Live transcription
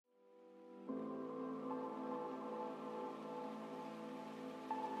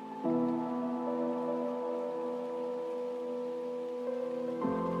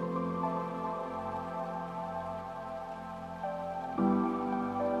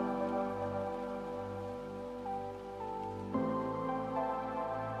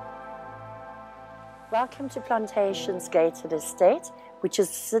Welcome to Plantations Gated Estate, which is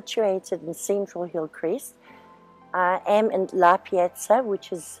situated in Central Hillcrest. I am in La Piazza,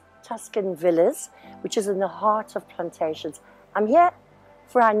 which is Tuscan Villas, which is in the heart of Plantations. I'm here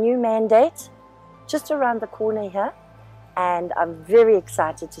for our new mandate, just around the corner here, and I'm very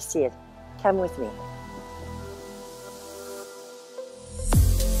excited to see it. Come with me.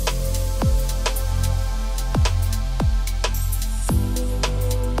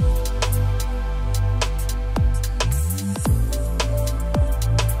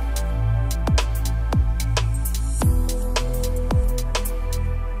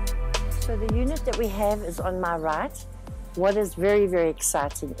 So the unit that we have is on my right. What is very, very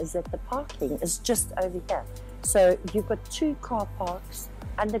exciting is that the parking is just over here. So you've got two car parks,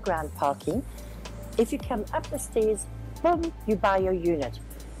 underground parking. If you come up the stairs, boom, you buy your unit.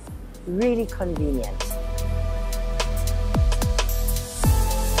 Really convenient.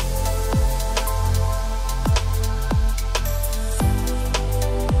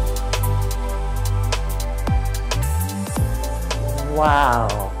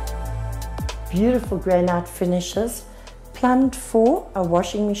 Wow. Beautiful granite finishes, plumbed for a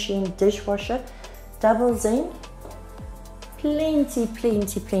washing machine, dishwasher, double zinc, plenty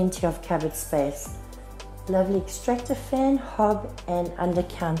of cupboard space. Lovely extractor fan, hob and under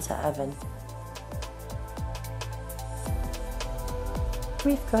counter oven.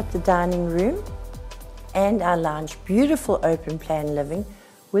 We've got the dining room and our lounge, beautiful open plan living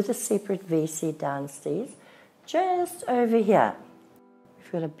with a separate WC downstairs, just over here.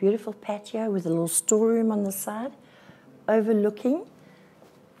 We've got a beautiful patio with a little storeroom on the side, overlooking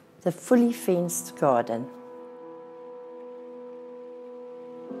the fully fenced garden.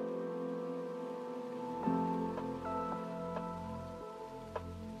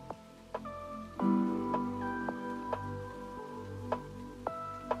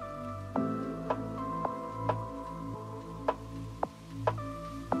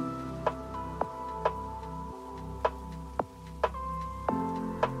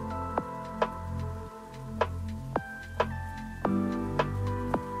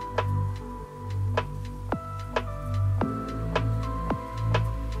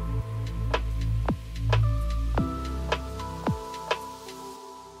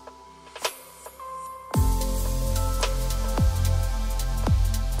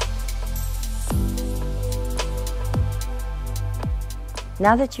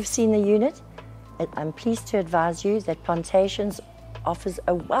 Now that you've seen the unit, I'm pleased to advise you that Plantations offers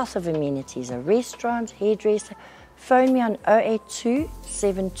a wealth of amenities, a restaurant, hairdresser. Phone me on 082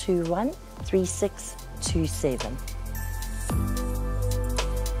 721 3627.